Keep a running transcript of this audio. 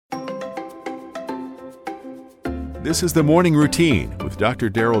This is the Morning Routine with Dr.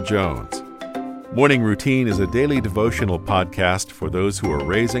 Daryl Jones. Morning Routine is a daily devotional podcast for those who are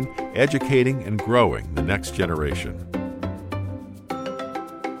raising, educating, and growing the next generation.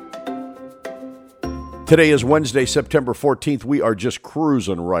 Today is Wednesday, September 14th. We are just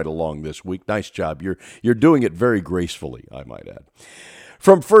cruising right along this week. Nice job. You're doing it very gracefully, I might add.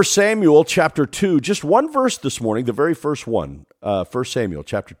 From 1 Samuel chapter 2, just one verse this morning, the very first one, 1 Samuel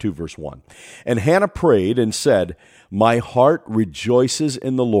chapter 2, verse 1. And Hannah prayed and said, "My heart rejoices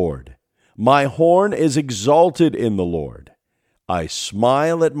in the Lord. My horn is exalted in the Lord. I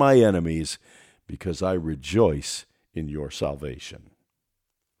smile at my enemies because I rejoice in your salvation."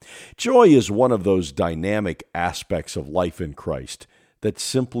 Joy is one of those dynamic aspects of life in Christ that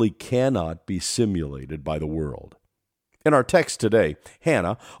simply cannot be simulated by the world. In our text today,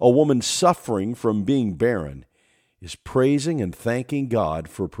 Hannah, a woman suffering from being barren, is praising and thanking God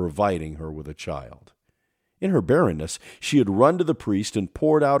for providing her with a child. In her barrenness, she had run to the priest and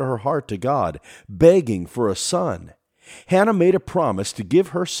poured out her heart to God, begging for a son. Hannah made a promise to give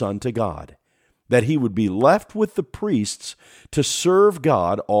her son to God, that he would be left with the priests to serve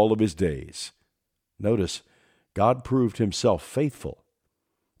God all of his days. Notice, God proved himself faithful.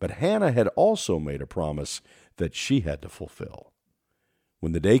 But Hannah had also made a promise that she had to fulfill.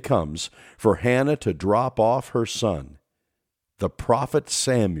 When the day comes for Hannah to drop off her son, the prophet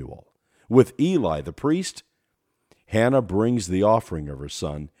Samuel, with Eli the priest, Hannah brings the offering of her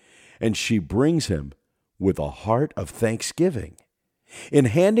son, and she brings him with a heart of thanksgiving. In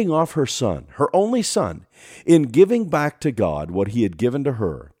handing off her son, her only son, in giving back to God what he had given to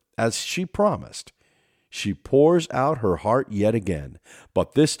her, as she promised, she pours out her heart yet again,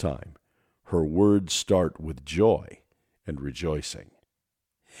 but this time her words start with joy and rejoicing.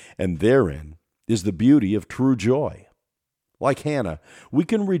 And therein is the beauty of true joy. Like Hannah, we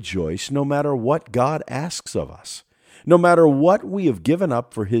can rejoice no matter what God asks of us, no matter what we have given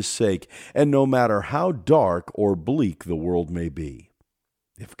up for his sake, and no matter how dark or bleak the world may be.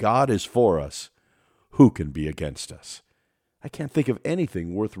 If God is for us, who can be against us? I can't think of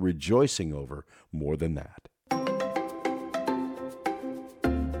anything worth rejoicing over more than that.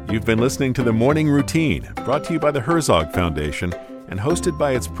 You've been listening to the Morning Routine, brought to you by the Herzog Foundation and hosted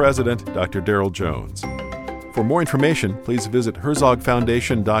by its president, Dr. Daryl Jones. For more information, please visit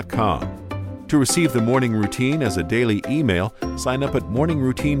herzogfoundation.com. To receive the Morning Routine as a daily email, sign up at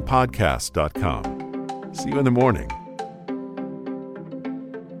morningroutinepodcast.com. See you in the morning.